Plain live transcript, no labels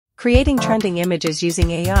Creating trending images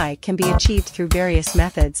using AI can be achieved through various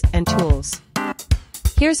methods and tools.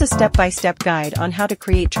 Here's a step-by-step guide on how to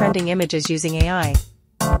create trending images using AI.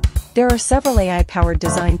 There are several AI-powered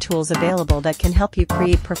design tools available that can help you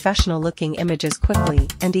create professional-looking images quickly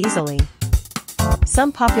and easily.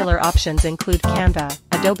 Some popular options include Canva,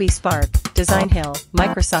 Adobe Spark, Designhill,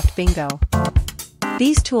 Microsoft Bingo.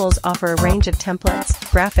 These tools offer a range of templates,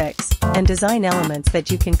 graphics, and design elements that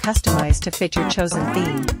you can customize to fit your chosen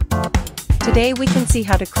theme. Today we can see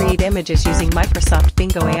how to create images using Microsoft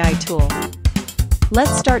Bingo AI tool.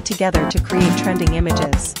 Let's start together to create trending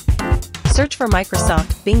images. Search for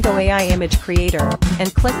Microsoft Bingo AI Image Creator,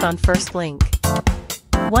 and click on First Link.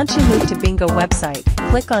 Once you move to Bingo website,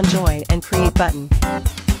 click on Join and Create button.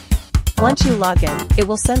 Once you log in, it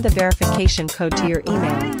will send the verification code to your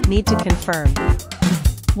email. Need to confirm.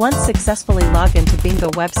 Once successfully logged into Bingo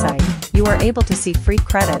website, you are able to see free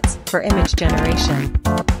credits for image generation.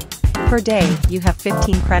 Per day, you have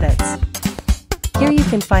 15 credits. Here you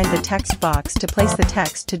can find the text box to place the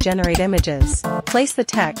text to generate images. Place the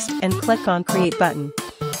text and click on Create button.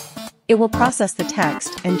 It will process the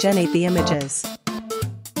text and generate the images.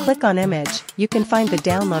 Click on Image, you can find the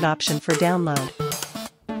download option for download.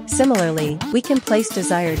 Similarly, we can place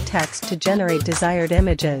desired text to generate desired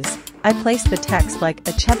images. I placed the text like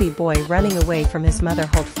a chubby boy running away from his mother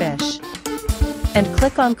hold fish. And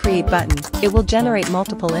click on Create button, it will generate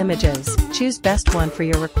multiple images. Choose best one for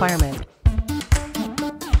your requirement.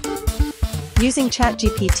 Using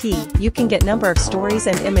ChatGPT, you can get number of stories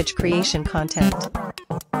and image creation content.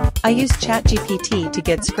 I used ChatGPT to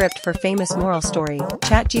get script for famous moral story.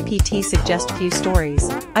 ChatGPT suggests few stories.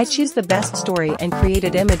 I choose the best story and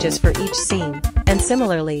created images for each scene. And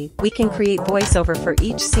similarly, we can create voiceover for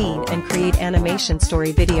each scene and create animation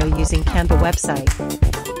story video using Canva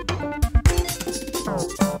website.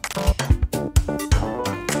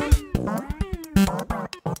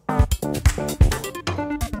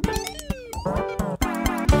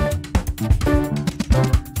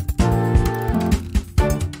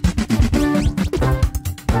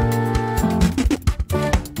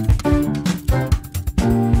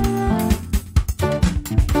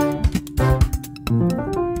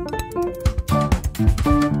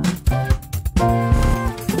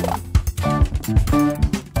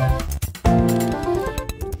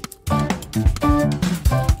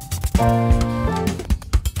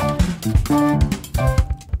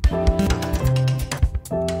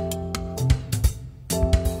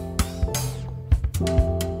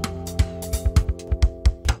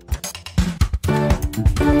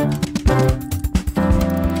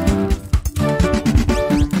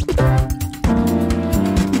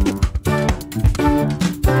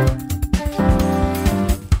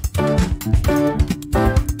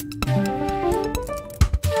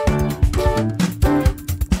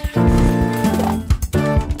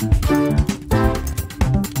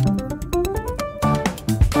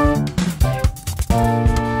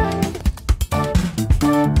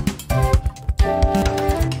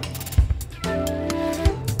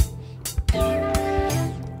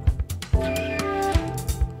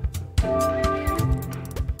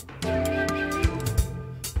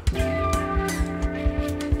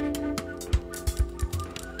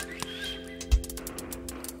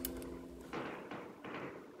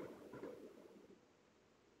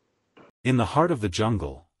 In the heart of the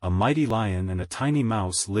jungle, a mighty lion and a tiny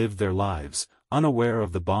mouse lived their lives, unaware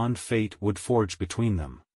of the bond fate would forge between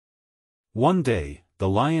them. One day, the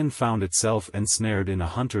lion found itself ensnared in a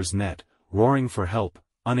hunter's net, roaring for help,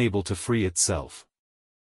 unable to free itself.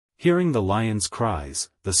 Hearing the lion's cries,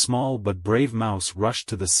 the small but brave mouse rushed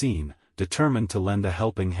to the scene, determined to lend a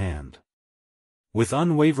helping hand. With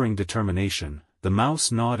unwavering determination, the mouse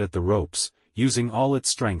gnawed at the ropes, using all its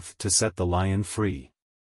strength to set the lion free.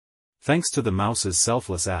 Thanks to the mouse's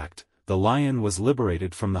selfless act, the lion was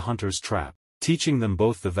liberated from the hunter's trap, teaching them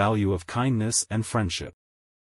both the value of kindness and friendship.